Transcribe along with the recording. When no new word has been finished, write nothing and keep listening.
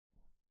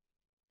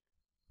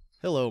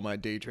Hello, my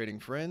day trading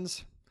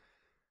friends.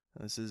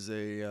 This is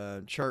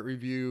a chart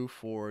review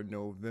for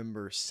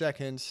November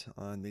 2nd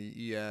on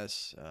the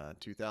ES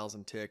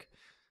 2000 tick.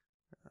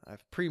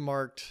 I've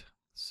pre-marked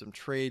some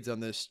trades on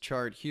this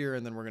chart here,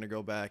 and then we're going to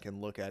go back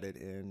and look at it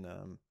in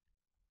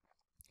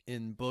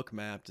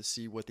Bookmap to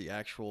see what the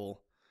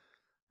actual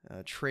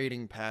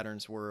trading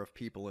patterns were of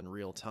people in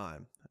real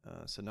time.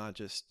 So not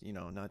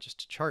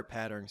just chart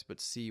patterns, but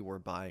see where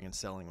buying and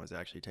selling was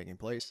actually taking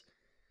place.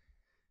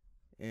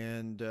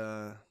 And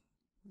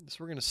so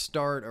we're going to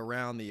start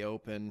around the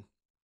open.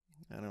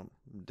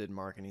 Didn't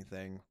mark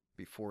anything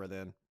before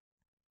then.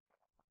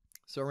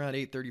 So around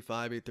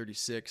 835,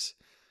 836,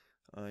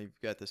 you've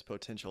got this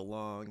potential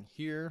long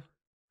here.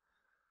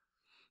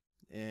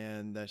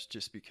 And that's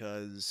just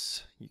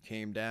because you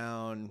came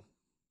down,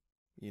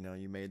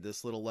 you made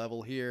this little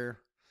level here.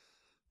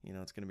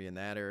 It's going to be in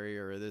that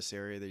area or this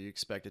area that you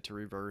expect it to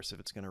reverse if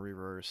it's going to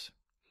reverse.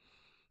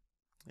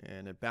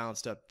 And it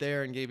bounced up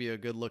there and gave you a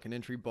good looking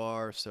entry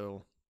bar.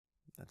 So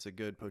that's a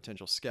good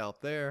potential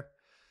scalp there.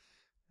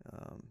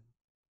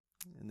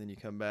 And then you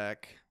come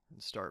back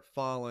and start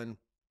falling.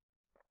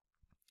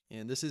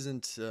 And this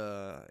isn't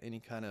any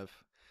kind of,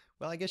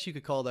 well, I guess you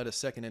could call that a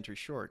second entry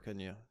short,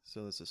 couldn't you?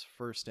 So this is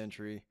first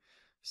entry,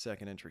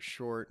 second entry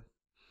short.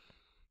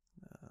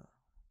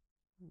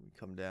 We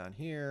come down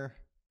here.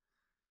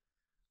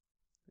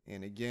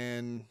 And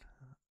again,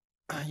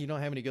 you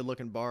don't have any good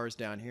looking bars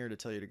down here to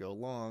tell you to go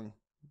long,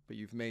 but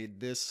you've made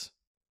this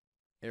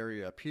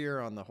area up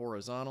here on the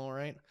horizontal,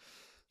 right?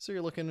 So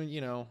you're looking,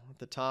 at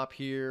the top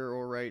here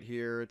or right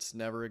here. It's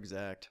never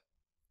exact.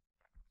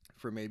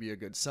 For maybe a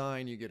good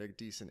sign, you get a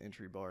decent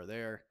entry bar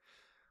there.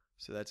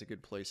 So that's a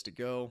good place to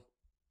go.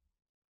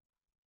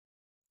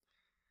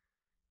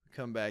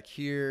 Come back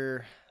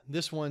here.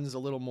 This one's a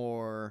little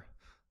more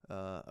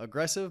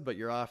aggressive, but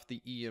you're off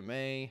the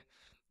EMA.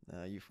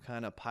 You've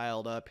kind of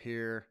piled up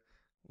here,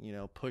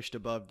 pushed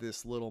above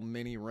this little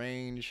mini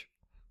range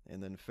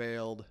and then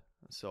failed.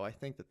 So I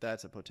think that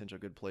that's a potential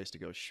good place to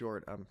go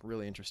short. I'm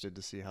really interested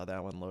to see how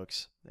that one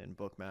looks in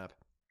Bookmap.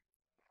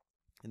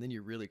 And then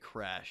you really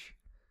crash.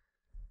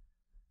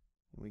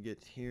 We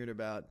get here at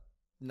about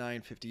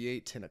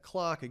 9:58, 10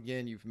 o'clock.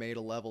 Again, you've made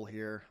a level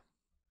here.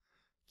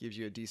 Gives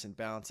you a decent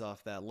bounce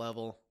off that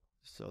level.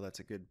 So that's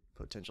a good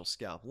potential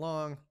scalp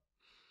long.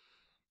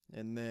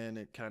 And then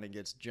it kind of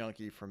gets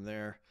junky from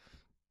there.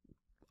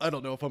 I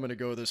don't know if I'm going to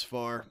go this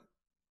far,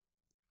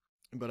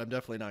 but I'm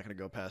definitely not going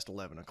to go past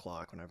 11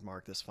 o'clock when I've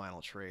marked this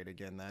final trade.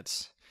 Again,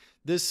 that's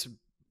this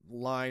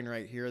line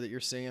right here that you're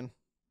seeing.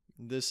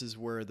 This is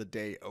where the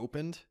day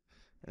opened,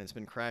 and it's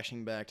been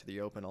crashing back to the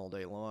open all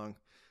day long.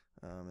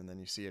 And then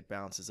you see it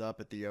bounces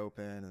up at the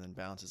open and then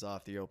bounces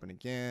off the open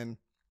again.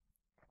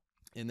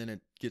 And then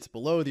it gets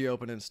below the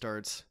open and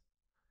starts,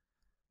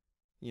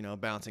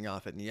 bouncing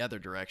off it in the other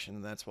direction.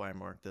 And that's why I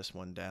marked this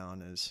one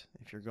down, is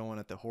if you're going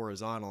at the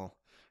horizontal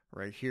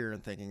right here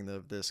and thinking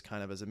of this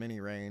kind of as a mini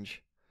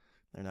range,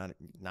 they're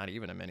not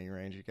even a mini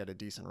range. You got a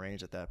decent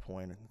range at that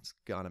point. It's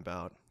gone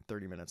about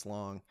 30 minutes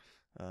long.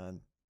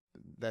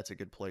 That's a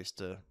good place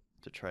to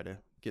try to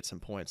get some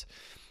points.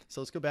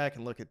 So let's go back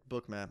and look at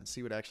Bookmap and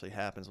see what actually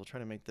happens. We'll try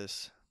to make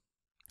this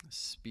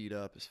speed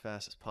up as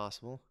fast as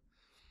possible.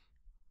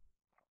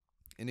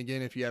 And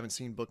again, if you haven't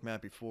seen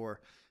Bookmap before,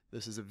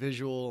 this is a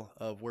visual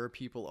of where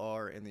people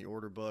are in the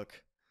order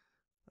book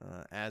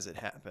as it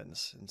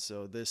happens. And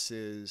so this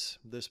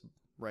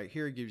right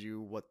here gives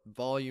you what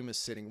volume is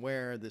sitting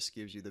where. This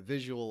gives you the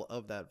visual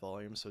of that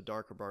volume. So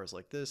darker bars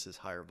like this is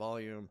higher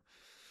volume.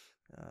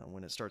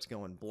 When it starts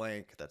going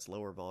blank, that's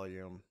lower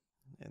volume.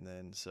 And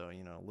then so,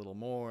 a little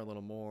more, a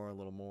little more, a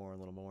little more, a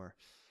little more.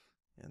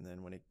 And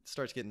then when it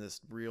starts getting this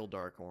real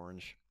dark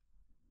orange,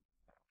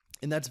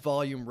 and that's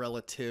volume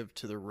relative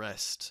to the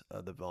rest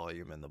of the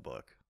volume in the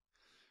book.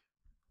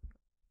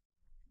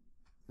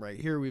 Right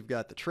here, we've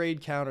got the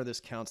trade counter.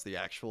 This counts the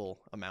actual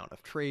amount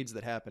of trades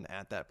that happen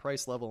at that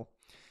price level.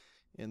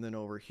 And then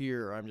over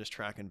here, I'm just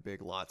tracking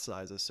big lot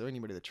sizes. So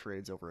anybody that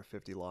trades over a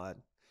 50 lot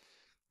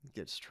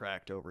gets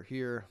tracked over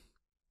here.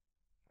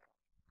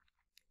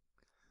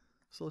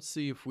 So let's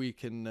see if we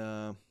can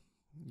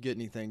get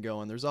anything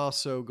going. There's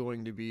also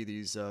going to be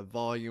these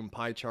volume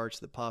pie charts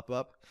that pop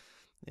up,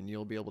 and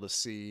you'll be able to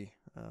see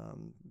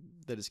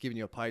that it's giving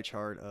you a pie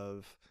chart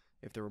of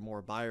if there were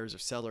more buyers or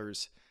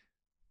sellers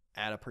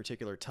at a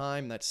particular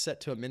time. That's set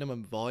to a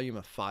minimum volume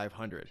of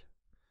 500.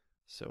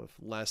 So if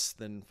less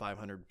than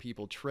 500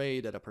 people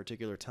trade at a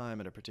particular time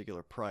at a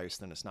particular price,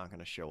 then it's not going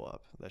to show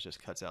up. That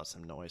just cuts out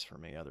some noise for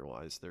me.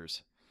 Otherwise,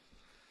 there's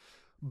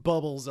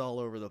bubbles all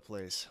over the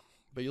place.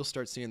 But you'll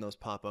start seeing those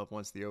pop up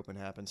once the open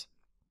happens.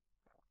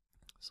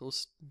 So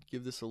let's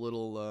give this a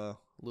little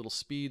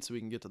speed so we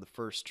can get to the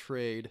first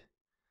trade.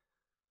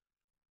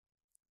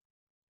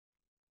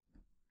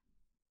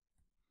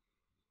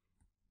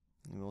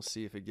 And we'll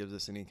see if it gives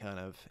us any kind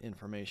of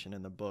information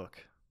in the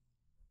book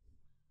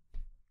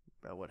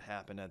about what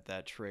happened at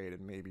that trade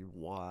and maybe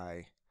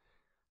why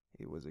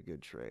it was a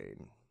good trade.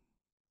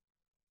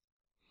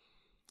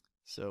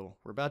 So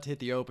we're about to hit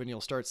the open. You'll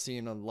start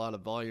seeing a lot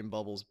of volume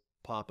bubbles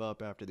pop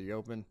up after the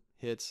open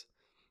hits.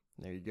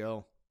 There you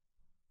go.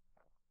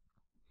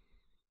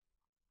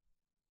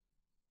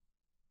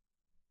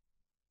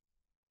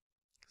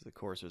 Because of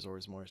course there's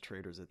always more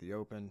traders at the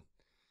open.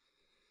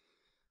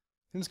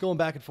 And it's going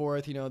back and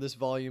forth. You know, this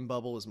volume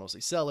bubble is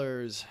mostly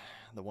sellers.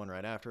 The one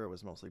right after it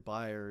was mostly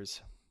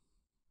buyers.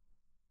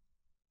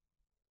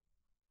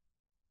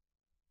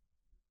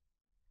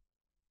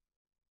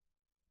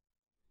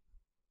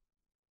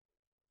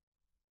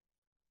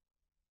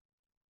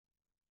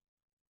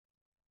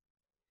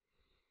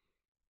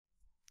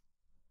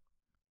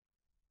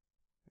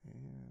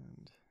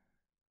 And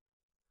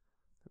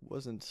there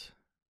wasn't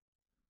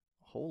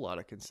a whole lot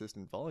of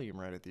consistent volume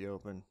right at the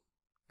open.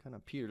 Kind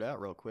of petered out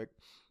real quick.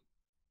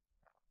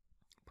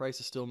 Price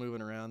is still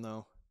moving around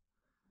though.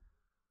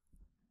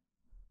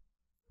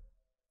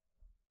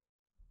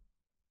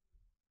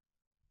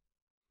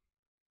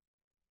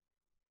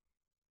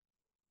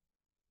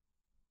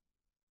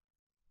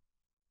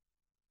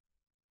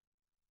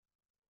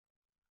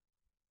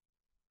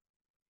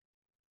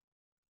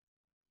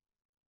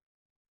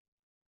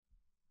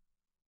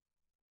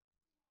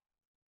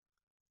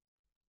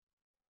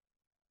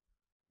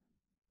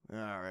 All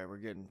right, we're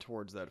getting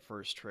towards that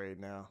first trade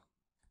now.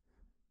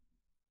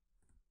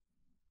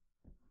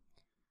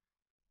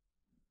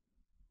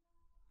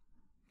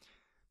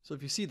 So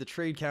if you see the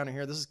trade counter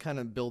here, this is kind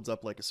of builds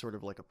up like a sort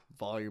of like a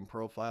volume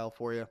profile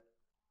for you.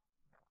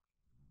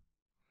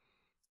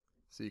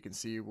 So you can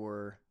see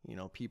where, you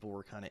know, people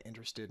were kind of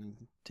interested in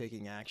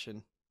taking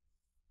action.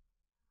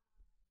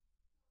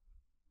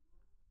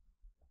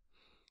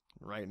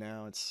 Right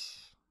now it's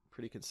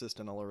pretty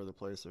consistent all over the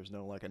place. There's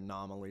no like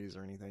anomalies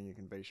or anything you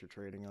can base your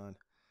trading on.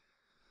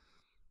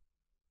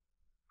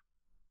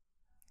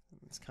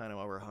 It's kind of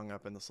why we're hung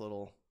up in this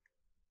little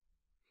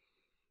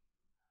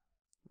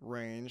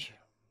range.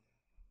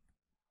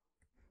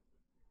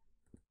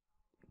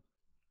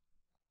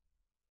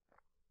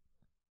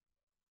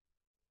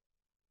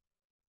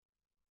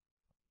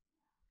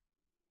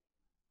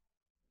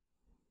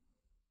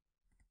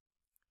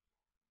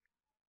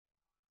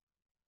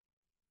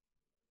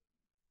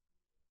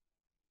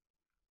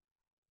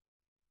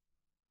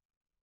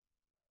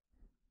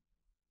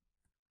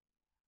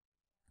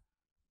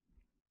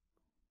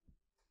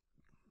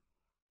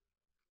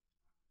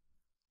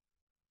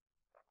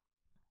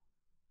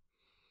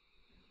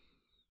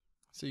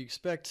 So you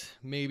expect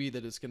maybe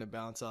that it's going to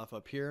bounce off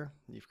up here.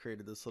 You've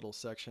created this little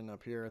section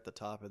up here at the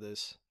top of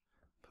this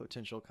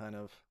potential kind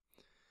of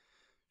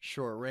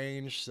short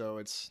range, so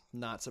it's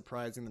not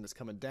surprising that it's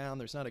coming down.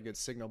 There's not a good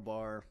signal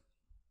bar.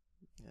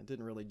 It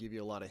didn't really give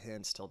you a lot of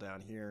hints till down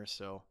here,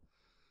 so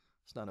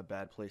it's not a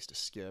bad place to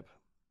skip.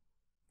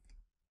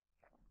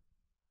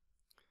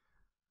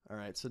 All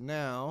right, so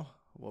now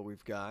what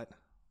we've got,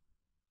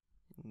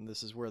 and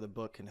this is where the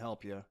book can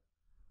help you.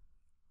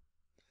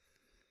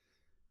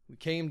 We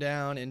came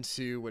down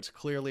into what's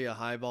clearly a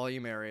high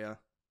volume area.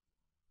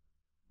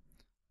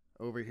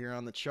 Over here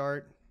on the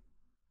chart,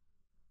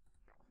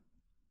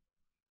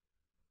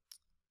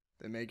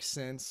 that makes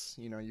sense.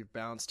 You know, you've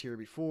bounced here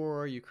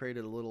before, you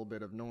created a little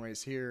bit of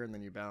noise here, and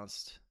then you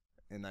bounced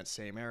in that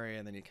same area,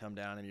 and then you come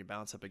down and you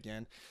bounce up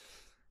again.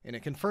 And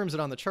it confirms it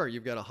on the chart.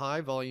 You've got a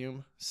high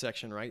volume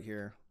section right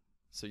here.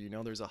 So you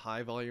know there's a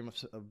high volume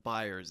of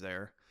buyers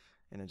there.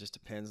 And it just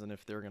depends on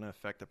if they're going to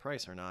affect the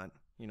price or not.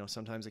 You know,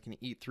 sometimes it can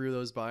eat through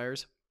those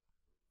buyers.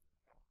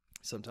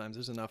 Sometimes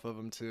there's enough of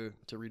them to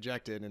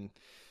reject it. And,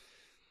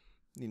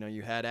 you know,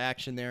 you had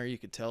action there. You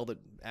could tell that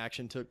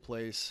action took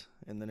place.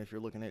 And then if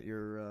you're looking at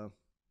your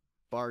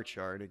bar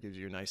chart, it gives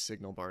you a nice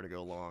signal bar to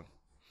go long.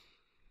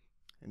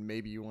 And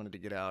maybe you wanted to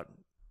get out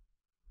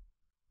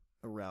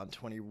around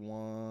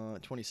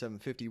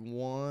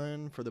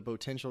 27.51 for the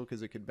potential,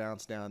 because it could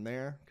bounce down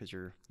there, because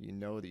you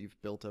know that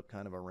you've built up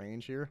kind of a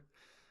range here.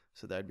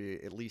 So that'd be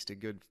at least a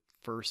good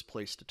first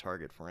place to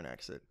target for an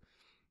exit.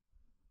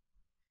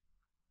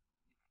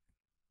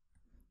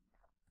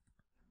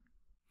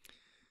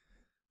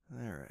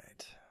 All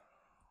right,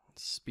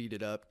 let's speed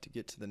it up to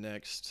get to the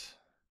next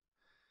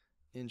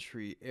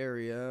entry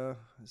area.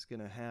 It's going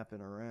to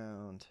happen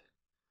around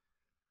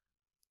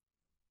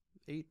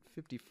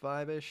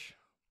 8:55-ish,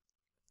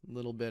 a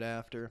little bit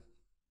after.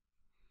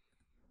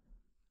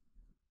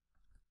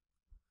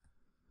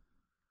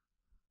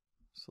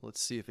 So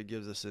let's see if it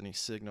gives us any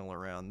signal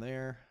around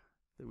there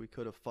that we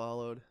could have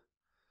followed.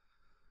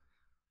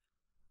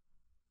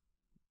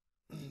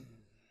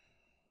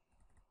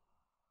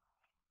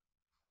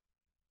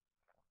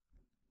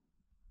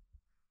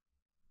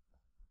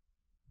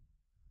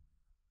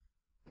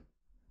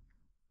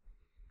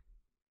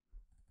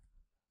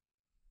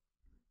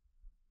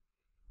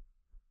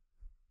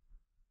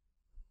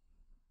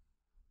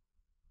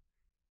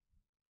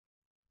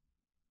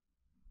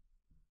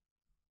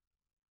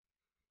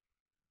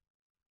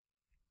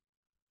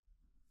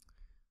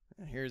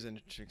 Here's an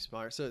interesting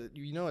spot. So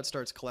you know it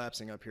starts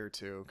collapsing up here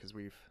too, because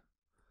we've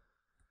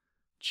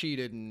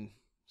cheated and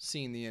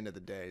seen the end of the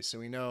day. So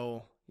we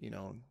know, you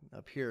know,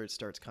 up here it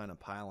starts kind of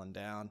piling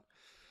down.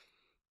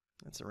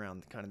 That's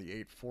around kind of the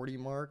 840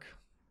 mark.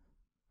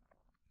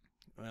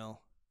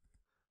 Well,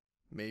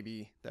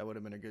 maybe that would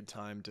have been a good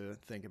time to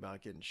think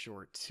about getting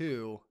short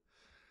too.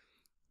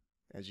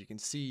 As you can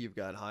see, you've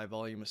got high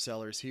volume of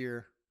sellers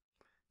here.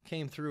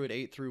 Came through, it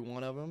ate through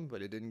one of them,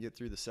 but it didn't get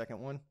through the second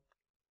one.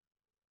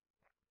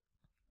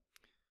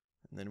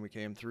 And then we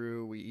came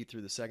through, we eat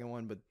through the second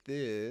one, but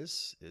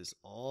this is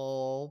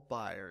all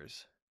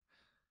buyers.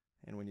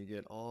 And when you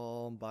get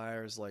all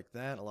buyers like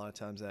that, a lot of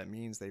times that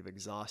means they've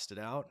exhausted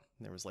out.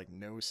 There was like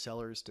no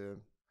sellers to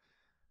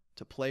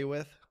play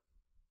with.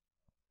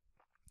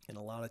 And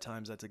a lot of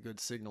times that's a good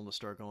signal to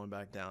start going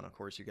back down. Of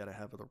course, you got to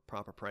have the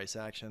proper price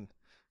action.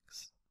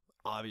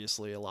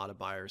 Obviously, a lot of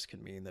buyers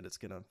can mean that it's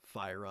going to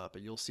fire up,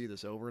 but you'll see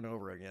this over and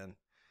over again.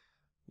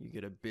 You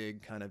get a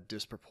big kind of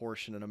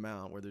disproportionate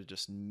amount where there's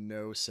just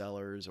no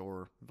sellers,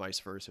 or vice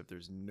versa if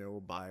there's no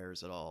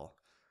buyers at all.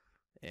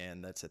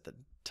 And that's at the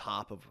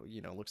top of,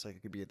 looks like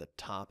it could be at the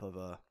top of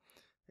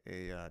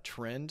a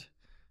trend.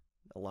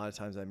 A lot of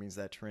times that means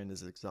that trend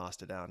is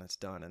exhausted out and it's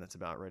done and it's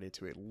about ready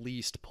to at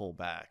least pull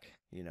back,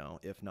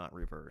 if not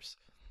reverse.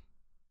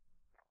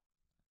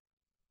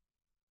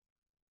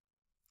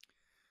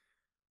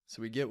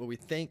 So we get what we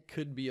think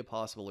could be a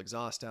possible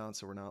exhaust down,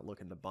 so we're not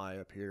looking to buy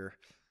up here.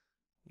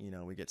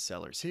 We get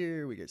sellers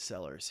here, we get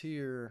sellers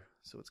here,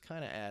 so it's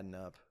kind of adding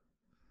up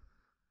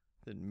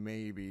that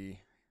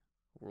maybe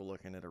we're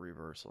looking at a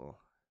reversal.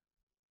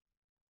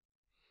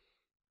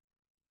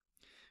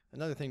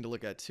 Another thing to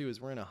look at too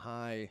is we're in a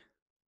high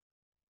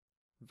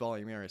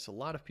volume area, so a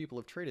lot of people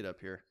have traded up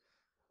here.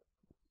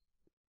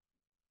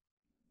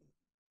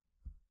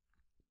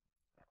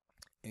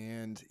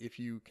 And if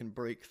you can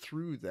break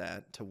through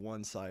that to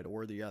one side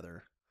or the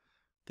other,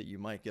 that you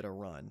might get a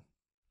run.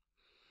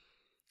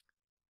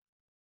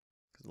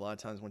 Because a lot of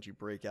times once you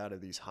break out of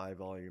these high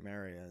volume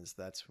areas,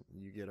 that's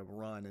you get a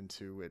run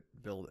into it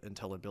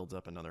until it builds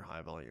up another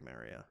high volume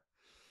area.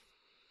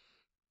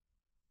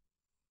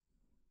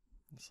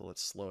 So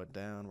let's slow it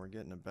down. We're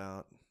getting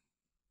about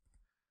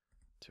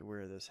to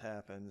where this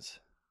happens.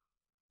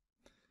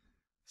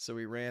 So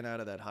we ran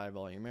out of that high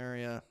volume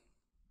area.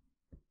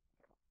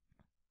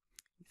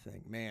 You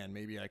think, man,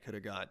 maybe I could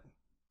have got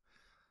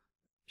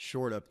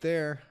short up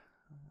there.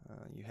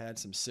 You had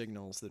some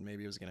signals that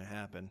maybe it was going to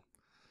happen.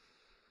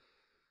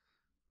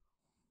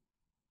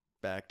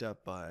 Backed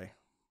up by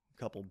a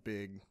couple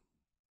big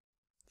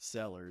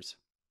sellers.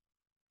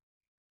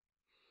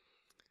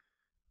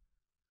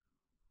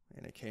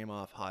 And it came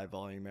off high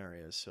volume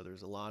areas. So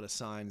there's a lot of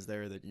signs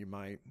there that you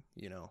might,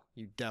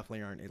 you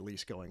definitely aren't at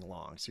least going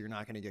long. So you're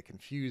not going to get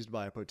confused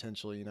by a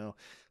potential,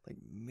 like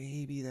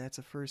maybe that's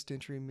a first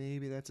entry,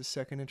 maybe that's a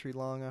second entry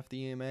long off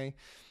the EMA.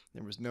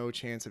 There was no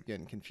chance of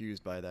getting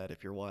confused by that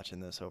if you're watching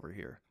this over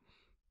here.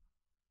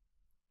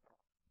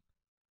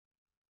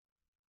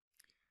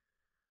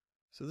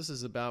 So this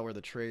is about where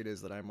the trade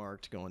is that I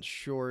marked going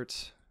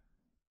short.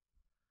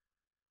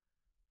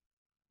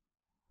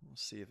 We'll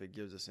see if it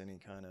gives us any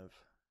kind of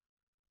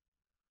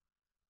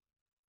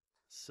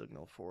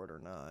signal for it or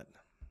not.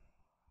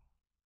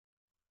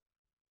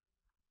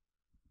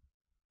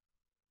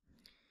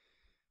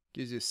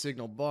 Gives you a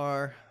signal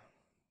bar.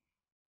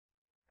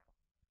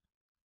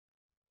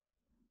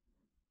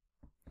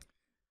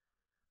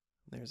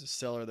 There's a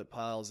seller that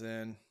piles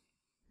in.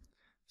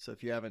 So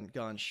if you haven't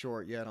gone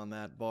short yet on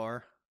that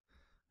bar,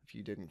 if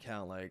you didn't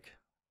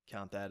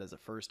count that as a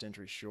first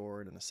entry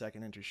short and a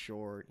second entry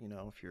short,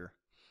 if you're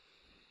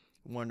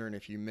wondering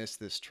if you missed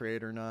this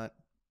trade or not,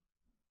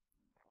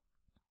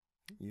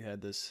 you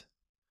had this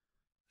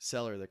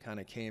seller that kind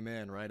of came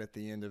in right at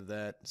the end of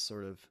that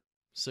sort of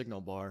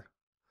signal bar.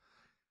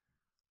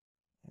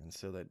 And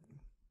so that,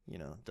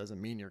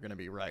 doesn't mean you're going to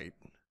be right,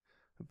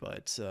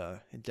 but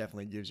it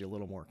definitely gives you a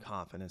little more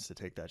confidence to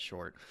take that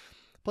short.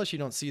 Plus, you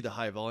don't see the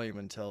high volume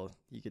until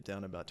you get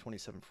down to about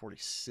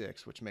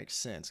 27.46, which makes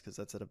sense because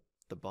that's at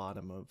the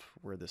bottom of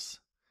where this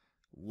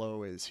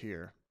low is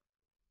here.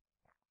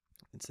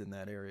 It's in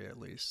that area at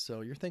least.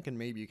 So you're thinking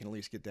maybe you can at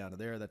least get down to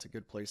there. That's a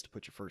good place to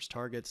put your first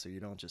target so you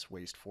don't just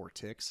waste 4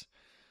 ticks.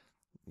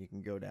 You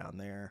can go down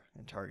there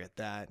and target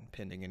that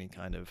pending any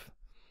kind of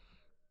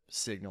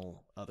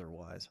signal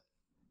otherwise.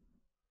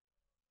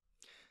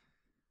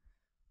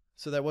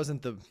 So that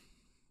wasn't the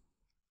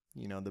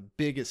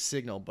biggest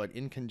signal, but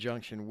in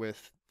conjunction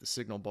with the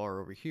signal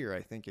bar over here,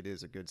 I think it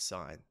is a good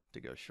sign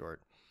to go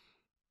short.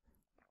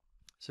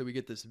 So we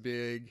get this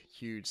big,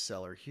 huge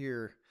seller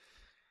here.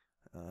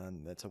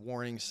 That's a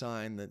warning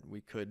sign that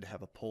we could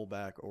have a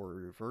pullback or a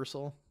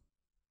reversal.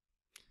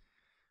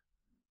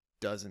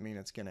 Doesn't mean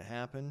it's going to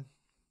happen.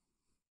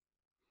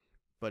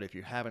 But if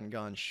you haven't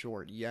gone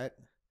short yet,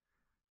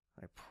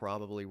 I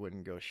probably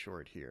wouldn't go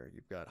short here.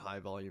 You've got high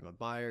volume of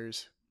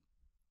buyers.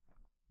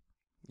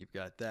 You've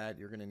got that.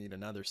 You're going to need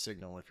another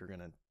signal if you're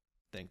going to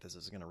think this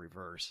is going to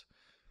reverse.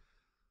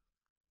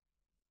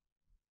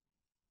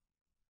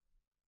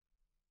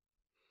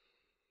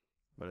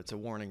 But it's a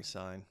warning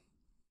sign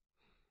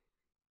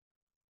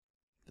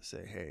to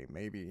say, hey,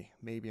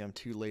 maybe I'm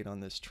too late on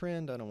this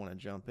trend. I don't want to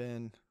jump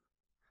in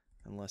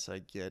unless I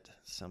get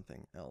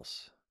something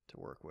else to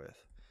work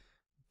with.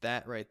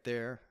 That right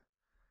there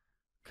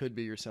Could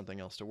be or something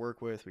else to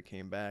work with. We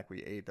came back,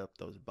 we ate up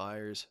those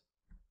buyers.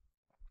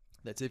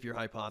 That's if your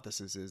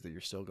hypothesis is that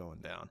you're still going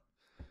down.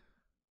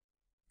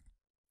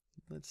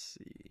 Let's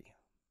see.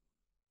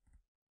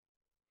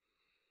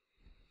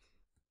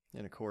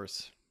 And of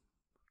course,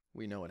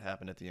 we know what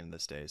happened at the end of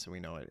this day, so we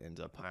know it ends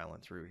up piling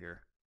through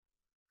here.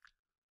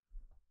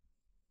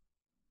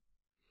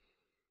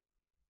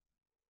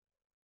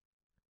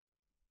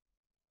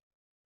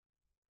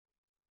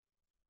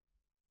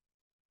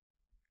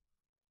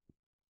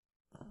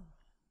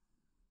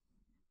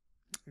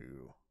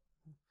 Ooh.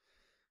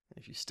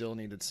 If you still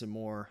needed some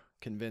more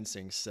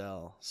convincing,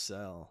 sell,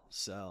 sell,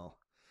 sell,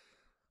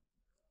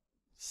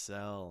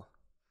 sell.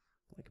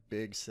 Like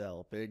big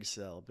sell, big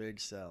sell,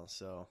 big sell.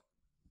 So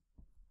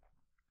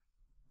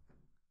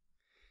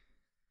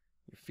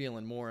you're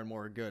feeling more and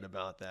more good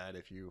about that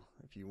if you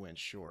went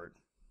short.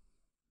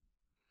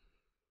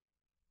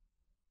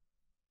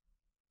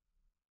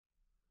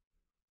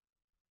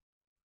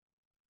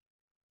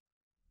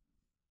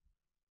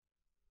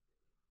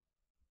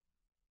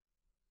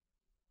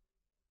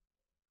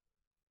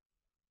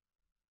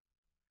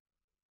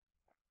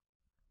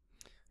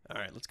 All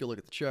right, let's go look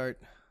at the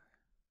chart.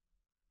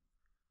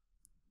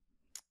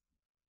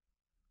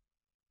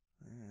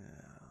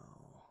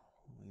 Now,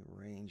 we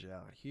range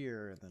out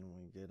here, and then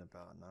we get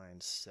about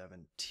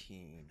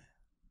 917.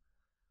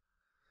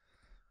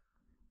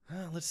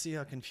 Let's see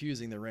how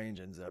confusing the range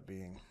ends up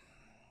being.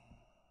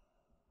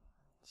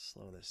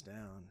 Slow this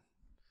down.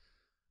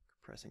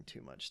 Compressing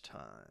too much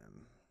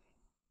time.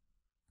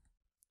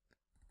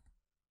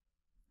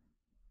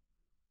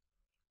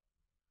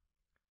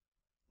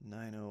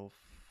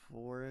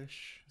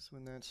 904-ish is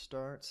when that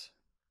starts.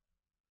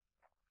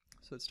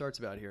 So it starts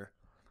about here.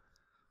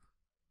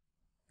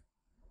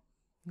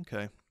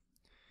 Okay.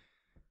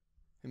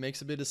 It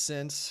makes a bit of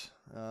sense.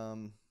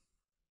 You've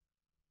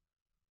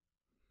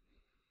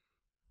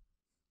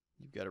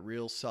got a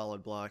real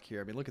solid block here.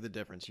 I mean, look at the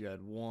difference. You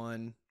had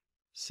one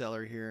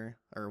seller here,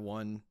 or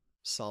one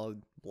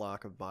solid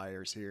block of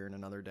buyers here and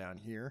another down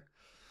here.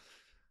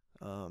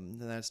 And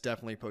that's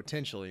definitely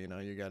potential. You know,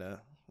 you got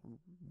to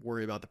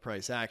worry about the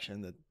price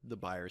action that the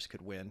buyers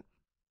could win.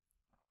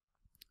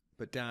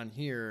 But down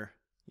here,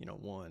 you know,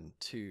 1,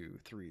 2,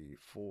 3,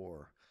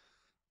 4,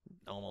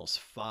 almost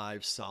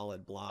 5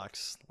 solid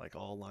blocks, like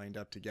all lined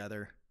up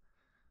together.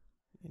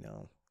 You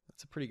know,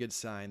 that's a pretty good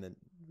sign that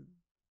you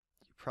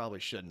probably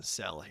shouldn't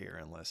sell here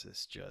unless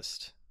it's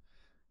just,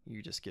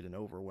 you just get an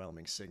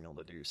overwhelming signal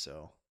to do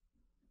so.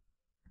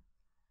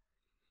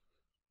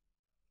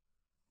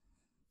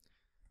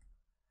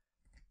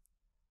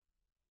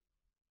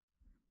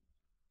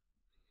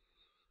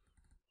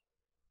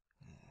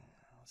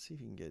 Let's see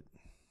if you can get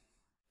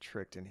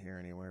tricked in here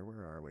anywhere.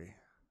 Where are we?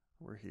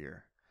 We're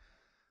here.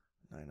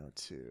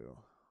 902. You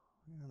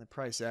know, the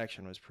price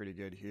action was pretty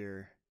good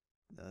here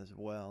as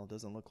well.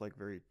 Doesn't look like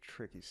very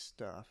tricky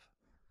stuff.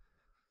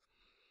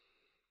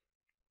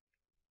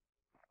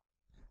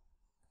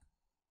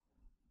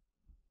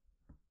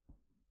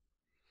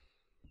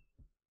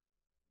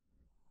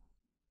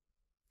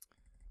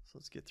 So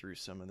let's get through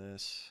some of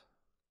this.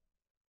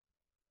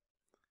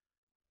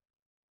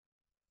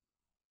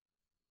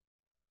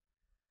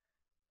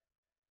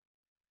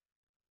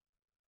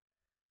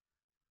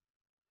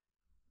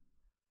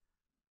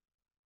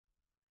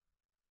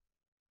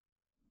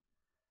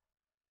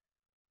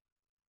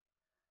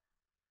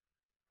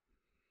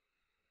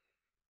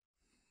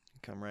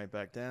 Come right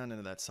back down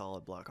into that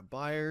solid block of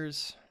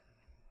buyers.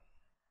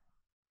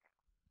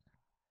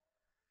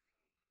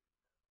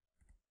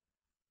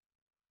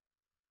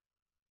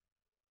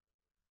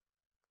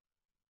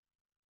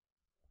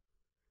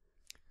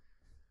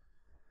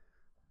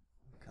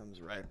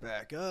 Comes right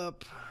back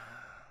up.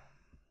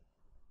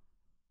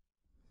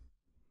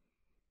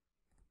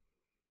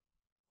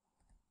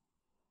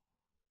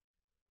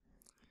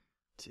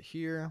 To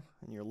here,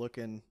 and you're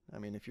looking, I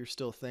mean, if you're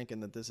still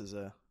thinking that this is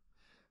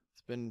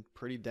it's been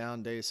pretty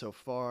down day so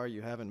far,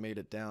 you haven't made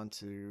it down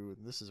to,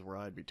 this is where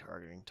I'd be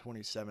targeting,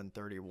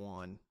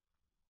 27.31.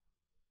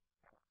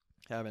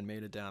 Haven't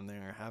made it down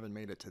there, haven't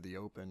made it to the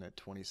open at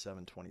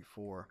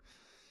 27.24.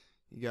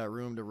 You got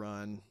room to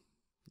run.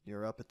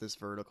 You're up at this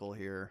vertical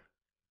here.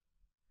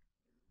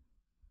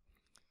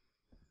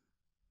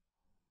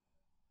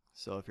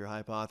 So if your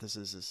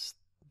hypothesis is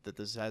that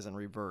this hasn't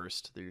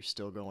reversed, that you're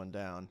still going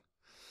down,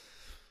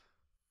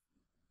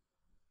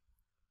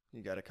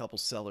 you got a couple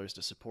sellers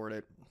to support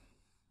it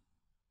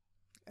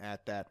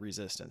at that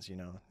resistance. You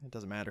know, it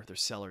doesn't matter if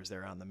there's sellers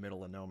there out in the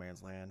middle of no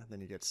man's land.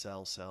 Then you get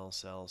sell, sell,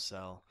 sell,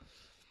 sell.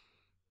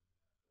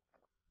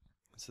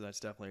 So that's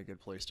definitely a good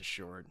place to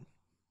short.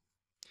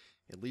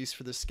 At least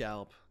for the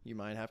scalp, you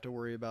might have to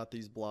worry about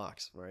these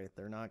blocks, right?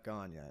 They're not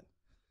gone yet.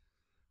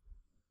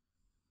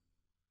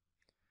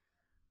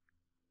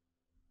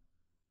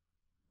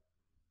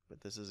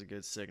 But this is a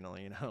good signal,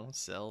 you know?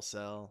 Sell,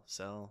 sell,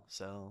 sell,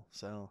 sell,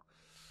 sell.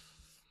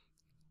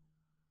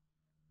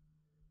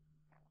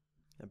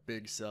 A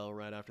big sell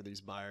right after these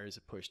buyers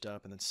have pushed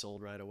up and then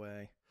sold right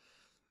away.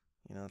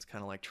 You know, it's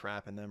kind of like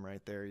trapping them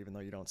right there, even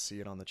though you don't see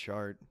it on the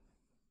chart.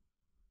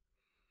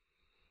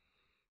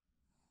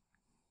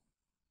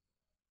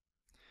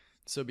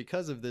 So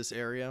because of this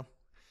area,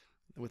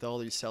 with all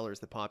these sellers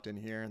that popped in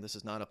here, this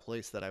is not a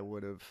place that I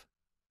would have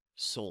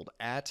sold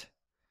at.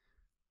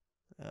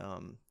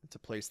 It's a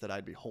place that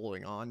I'd be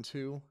holding on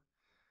to,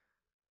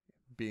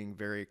 being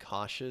very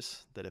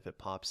cautious that if it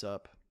pops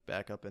up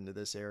back up into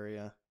this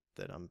area,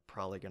 that I'm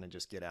probably going to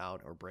just get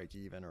out or break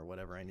even or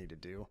whatever I need to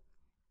do,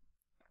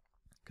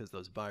 because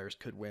those buyers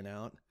could win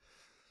out.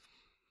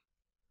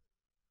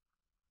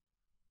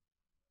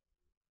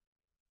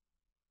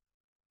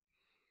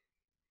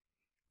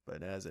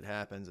 But as it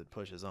happens, it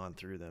pushes on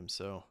through them.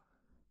 So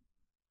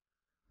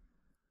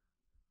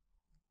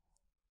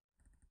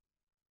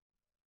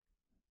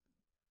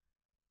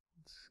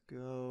let's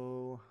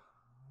go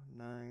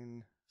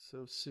 9.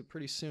 So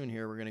pretty soon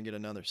here, we're going to get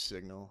another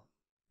signal.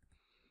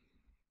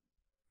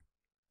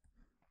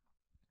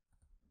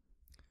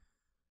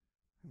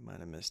 Might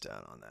have missed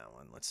out on that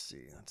one. Let's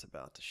see. That's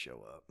about to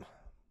show up.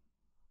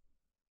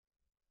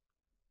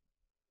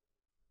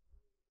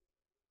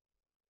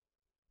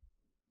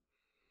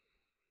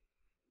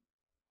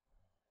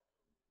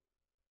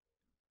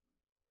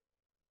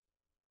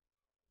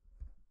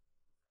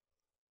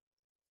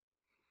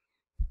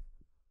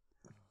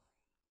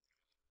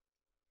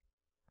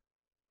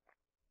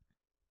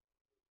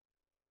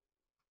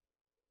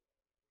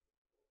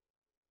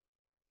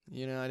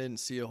 You know, I didn't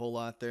see a whole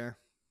lot there.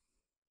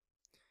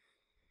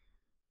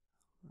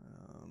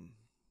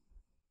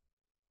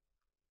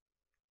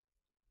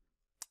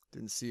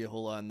 Didn't see a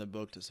whole lot in the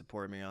book to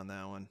support me on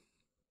that one.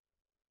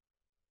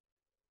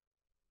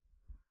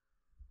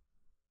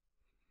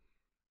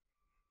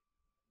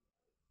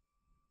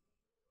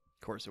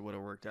 Of course, it would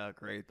have worked out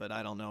great, but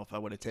I don't know if I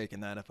would have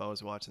taken that if I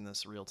was watching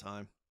this real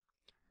time.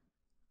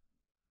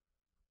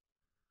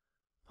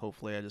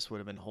 Hopefully, I just would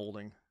have been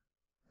holding.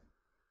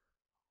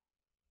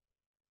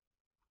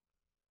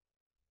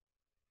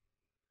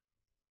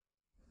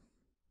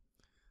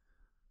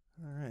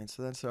 All right,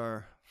 so that's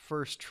our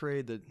first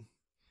trade that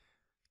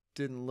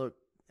didn't look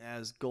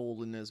as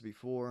golden as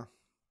before.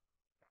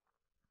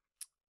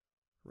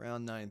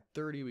 Around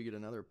 9:30, we get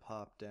another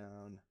pop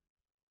down.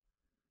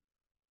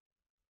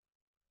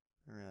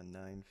 Around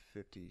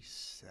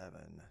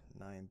 9:57,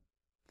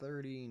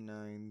 9:30,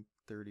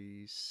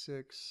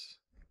 9:36,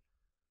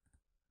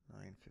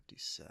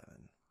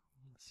 9:57.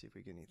 Let's see if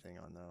we get anything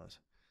on those.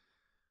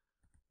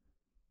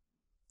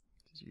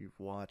 You've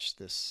watched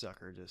this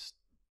sucker just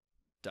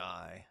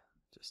die,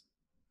 just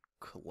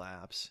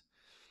collapse.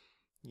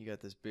 You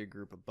got this big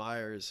group of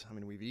buyers. I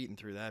mean, we've eaten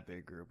through that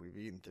big group. We've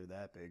eaten through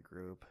that big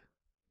group.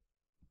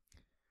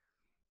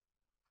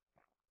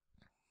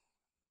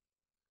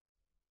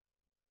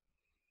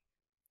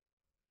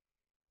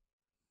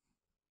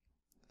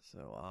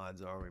 So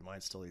odds are we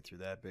might still eat through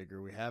that big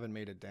group. We haven't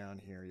made it down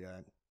here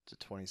yet to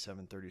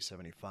 27, 30,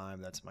 75.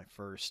 That's my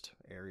first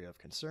area of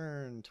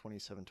concern.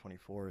 27,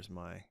 24 is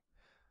my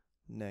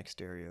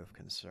next area of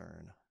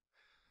concern.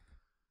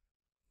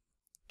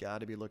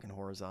 Got to be looking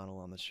horizontal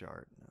on the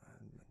chart.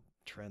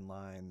 Trend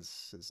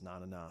lines is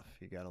not enough.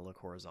 You got to look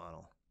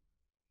horizontal.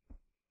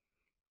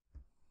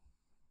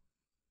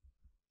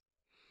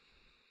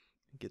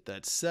 Get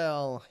that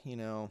sell, you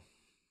know.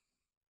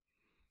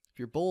 If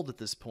you're bold at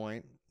this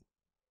point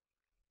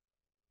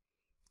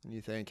and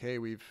you think, hey,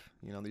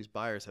 these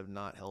buyers have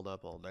not held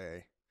up all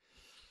day,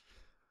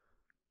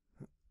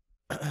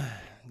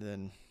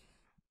 then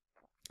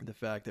the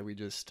fact that we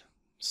just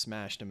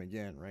smashed them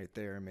again right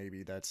there,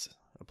 maybe that's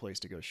a place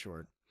to go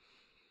short.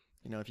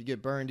 You know, if you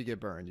get burned, you get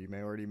burned. You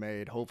may already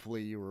made,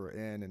 hopefully you were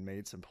in and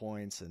made some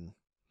points, and,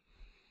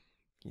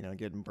 you know,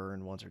 getting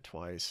burned once or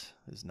twice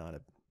is not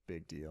a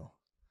big deal.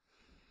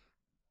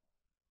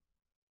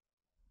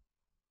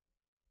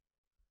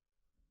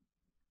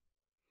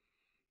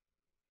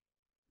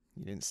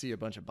 You didn't see a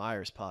bunch of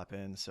buyers pop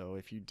in, so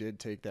if you did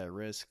take that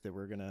risk that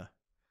we're going to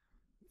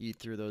eat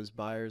through those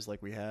buyers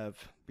like we have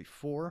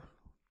before,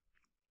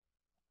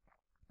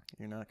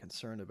 you're not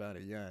concerned about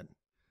it yet.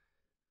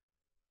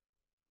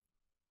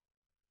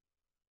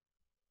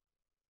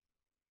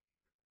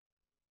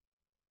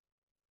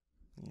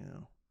 You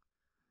know,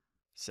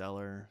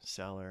 seller,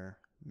 seller,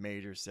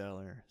 major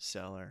seller,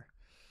 seller.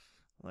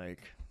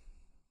 Like,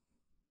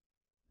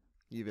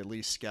 you've at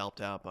least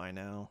scalped out by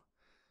now,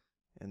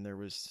 and there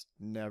was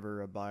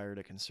never a buyer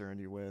to concern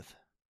you with.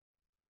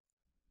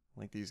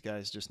 Like, these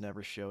guys just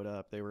never showed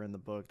up. They were in the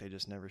book, they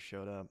just never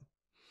showed up.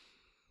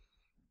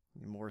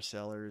 More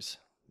sellers,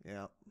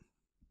 yeah.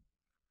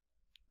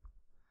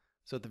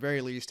 So at the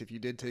very least, if you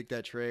did take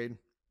that trade,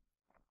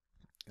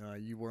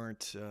 you were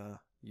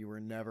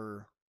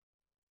never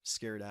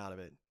scared out of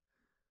it.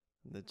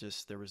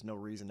 There was no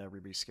reason to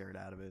ever be scared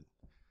out of it.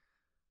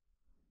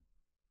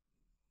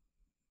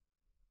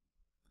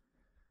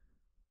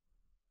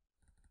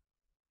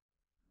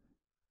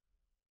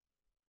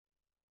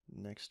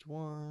 Next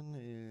one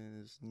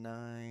is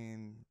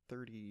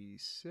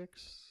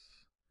 9:36.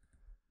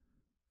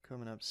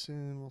 Coming up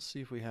soon. We'll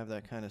see if we have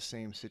that kind of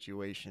same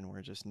situation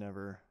where it just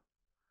never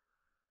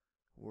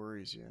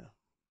worries you.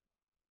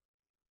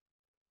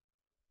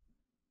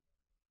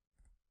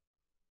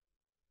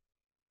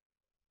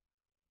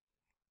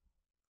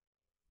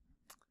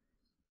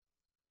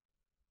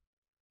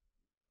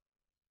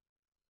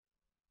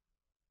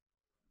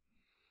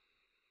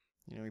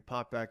 We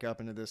pop back up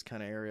into this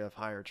kind of area of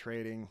higher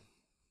trading.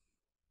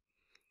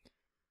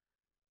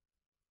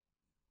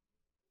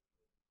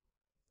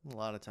 A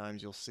lot of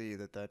times you'll see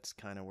that that's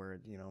kind of where,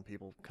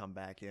 people come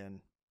back in.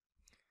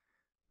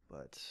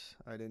 But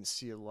I didn't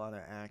see a lot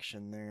of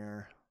action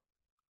there.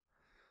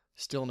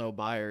 Still no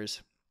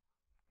buyers.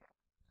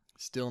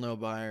 Still no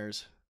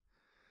buyers.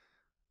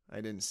 I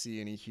didn't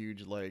see any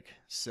huge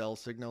sell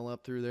signal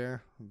up through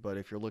there. But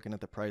if you're looking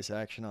at the price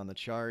action on the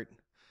chart,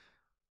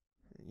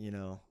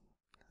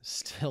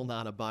 still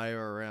not a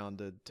buyer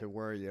around to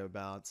worry you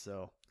about.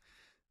 So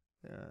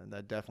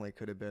that definitely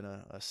could have been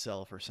a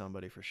sell for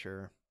somebody for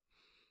sure.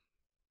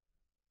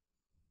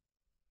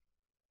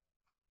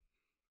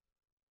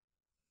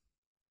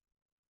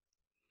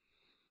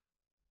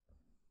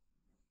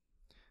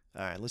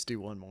 All right, let's do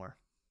one more.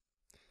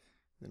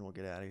 Then we'll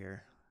get out of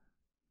here.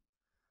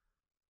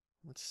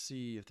 Let's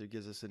see if there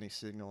gives us any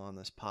signal on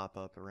this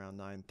pop-up around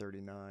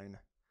 939.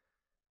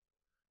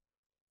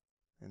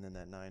 And then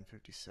that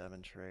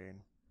 957 trade.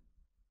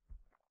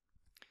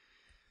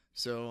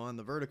 So on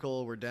the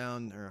vertical, we're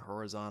down, or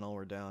horizontal,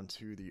 we're down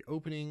to the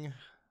opening.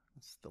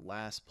 It's the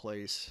last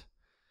place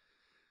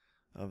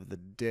of the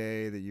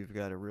day that you've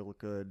got a real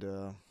good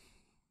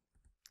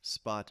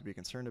spot to be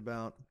concerned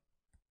about.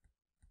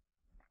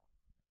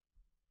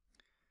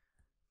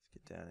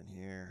 Let's get down in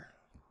here.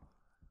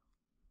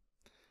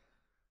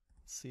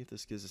 Let's see if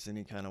this gives us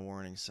any kind of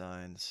warning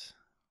signs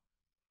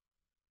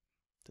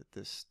that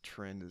this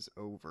trend is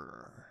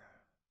over.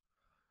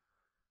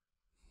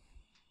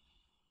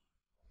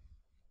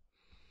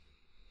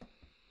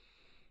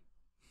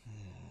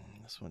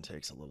 This one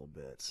takes a little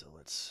bit, so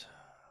that's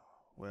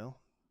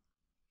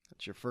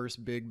your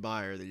first big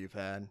buyer that you've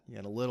had. You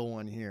had a little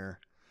one here,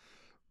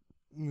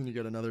 and then you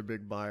got another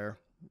big buyer.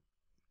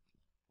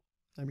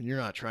 I mean, you're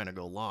not trying to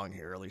go long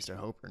here, at least I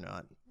hope you're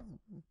not.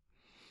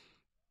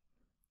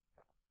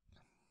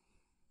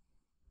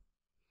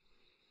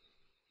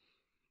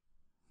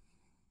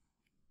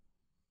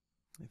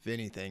 If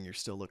anything, you're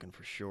still looking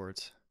for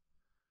shorts.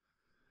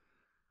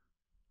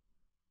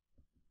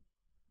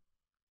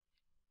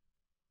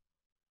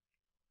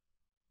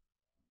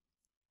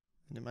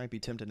 And it might be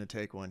tempting to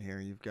take one here.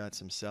 You've got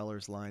some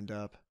sellers lined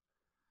up.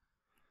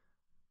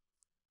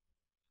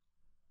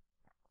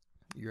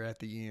 You're at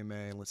the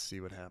EMA. Let's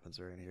see what happens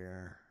right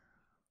here.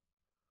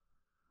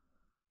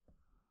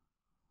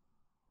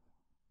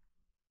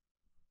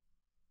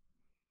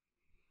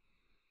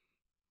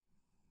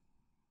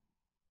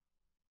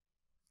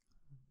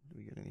 Do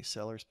we get any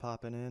sellers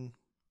popping in?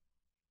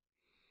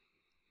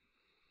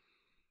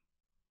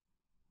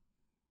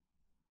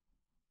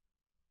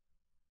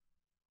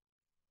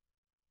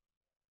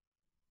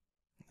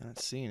 Not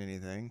seeing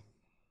anything.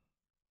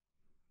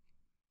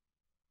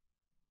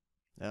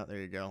 Oh, there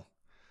you go.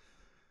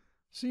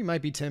 So you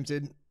might be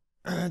tempted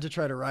to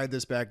try to ride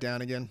this back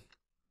down again.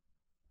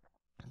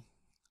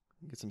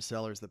 Get some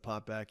sellers that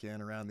pop back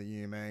in around the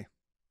EMA.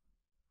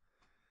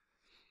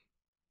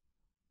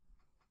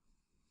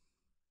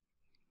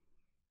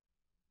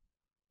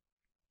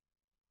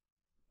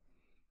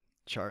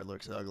 Chart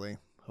looks ugly.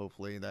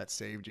 Hopefully that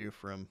saved you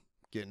from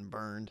getting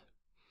burned.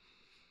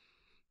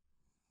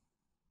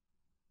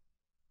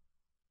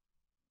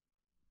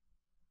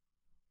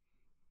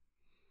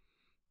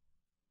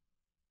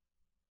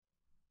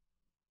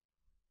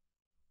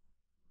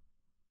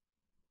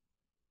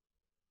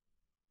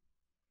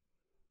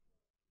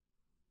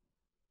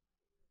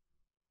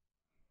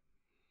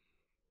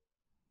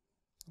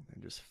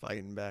 They're just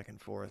fighting back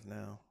and forth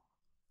now.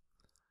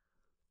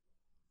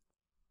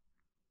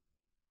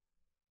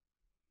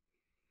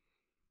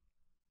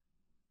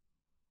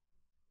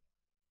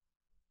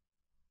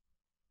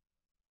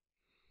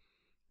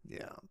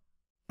 Yeah.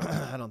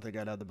 I don't think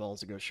I'd have the balls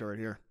to go short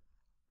here.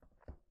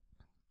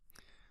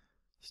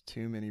 There's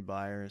too many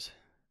buyers.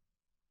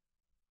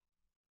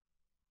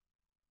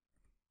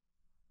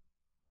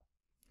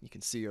 You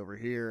can see over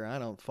here, I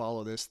don't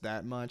follow this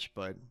that much,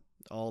 but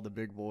all the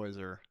big boys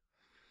are,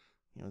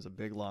 there's a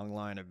big long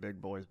line of big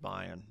boys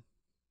buying.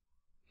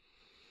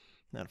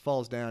 Now it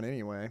falls down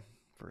anyway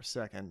for a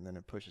second, and then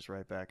it pushes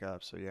right back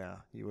up. So yeah,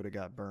 you would have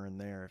got burned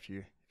there if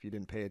you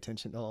didn't pay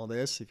attention to all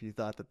this. If you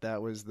thought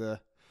that was the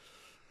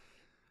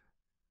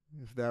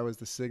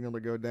signal to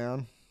go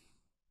down.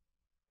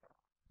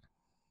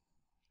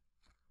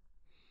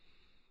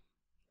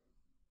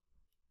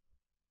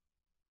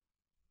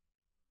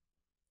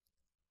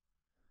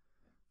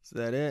 Is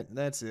that it?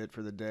 That's it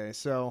for the day.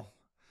 So,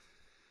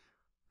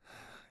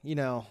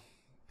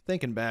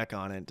 thinking back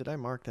on it, did I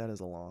mark that as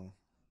a long?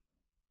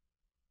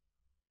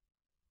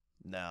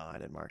 No, I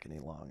didn't mark any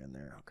long in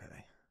there.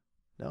 Okay.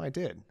 No, I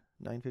did.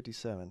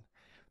 957.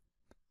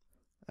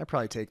 I'd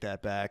probably take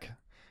that back.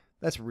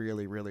 That's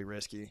really, really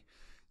risky.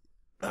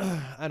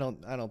 I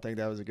don't think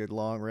that was a good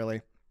long,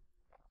 really.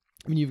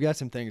 I mean, you've got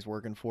some things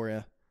working for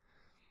you.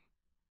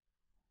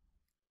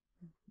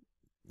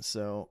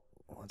 So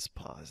let's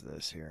pause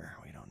this here.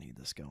 We don't need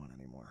this going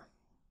anymore.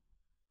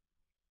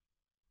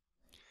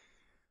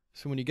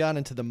 So when you got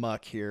into the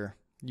muck here,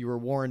 you were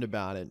warned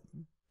about it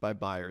by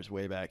buyers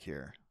way back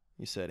here.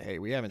 You said, hey,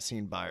 we haven't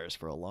seen buyers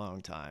for a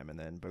long time, and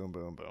then boom,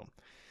 boom, boom.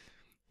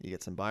 You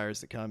get some buyers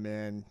that come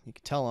in. You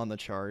can tell on the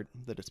chart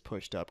that it's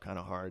pushed up kind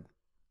of hard.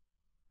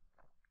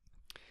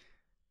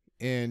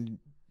 And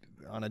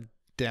on a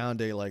down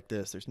day like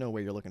this, there's no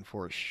way you're looking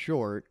for a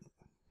short,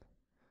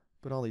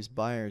 but all these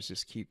buyers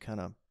just keep kind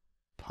of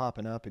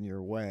popping up in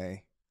your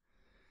way.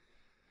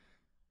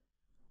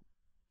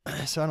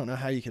 So I don't know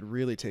how you could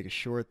really take a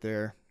short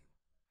there.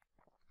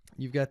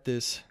 You've got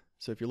this.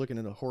 So if you're looking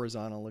at a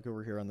horizontal, look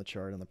over here on the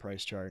chart, on the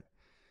price chart,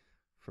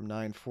 from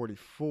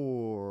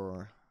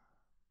 944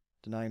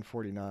 to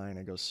 949,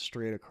 it goes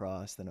straight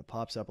across. Then it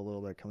pops up a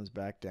little bit, comes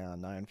back down,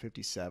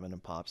 957,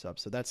 and pops up.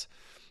 So that's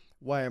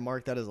why I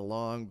marked that as a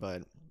long,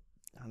 but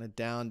on a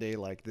down day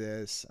like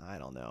this, I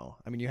don't know.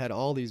 I mean, you had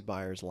all these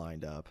buyers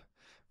lined up.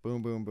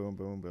 Boom, boom, boom,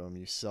 boom, boom.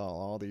 You saw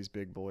all these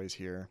big boys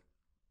here.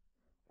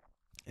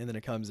 And then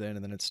it comes in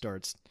and then it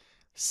starts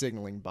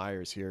signaling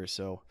buyers here.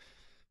 So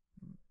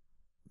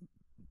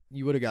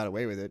you would have got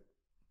away with it.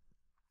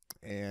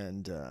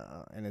 And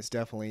it's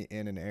definitely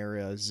in an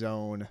area,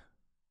 zone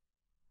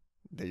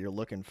that you're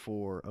looking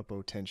for a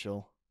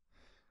potential.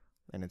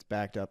 And it's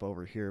backed up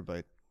over here,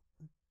 but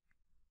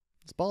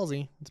it's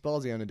ballsy. It's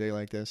ballsy on a day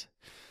like this.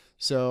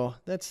 So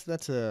that's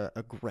a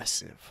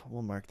aggressive.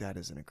 We'll mark that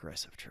as an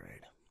aggressive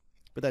trade.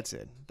 But that's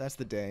it. That's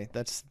the day.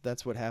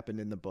 That's what happened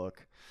in the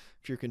book.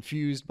 If you're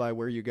confused by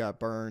where you got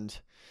burned,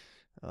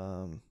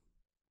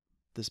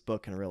 this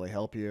book can really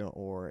help you.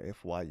 Or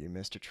if why you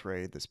missed a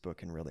trade, this book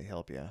can really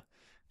help you.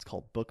 It's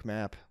called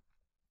Bookmap.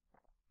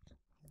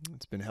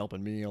 It's been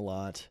helping me a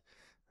lot.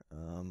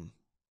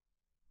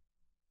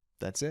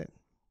 That's it.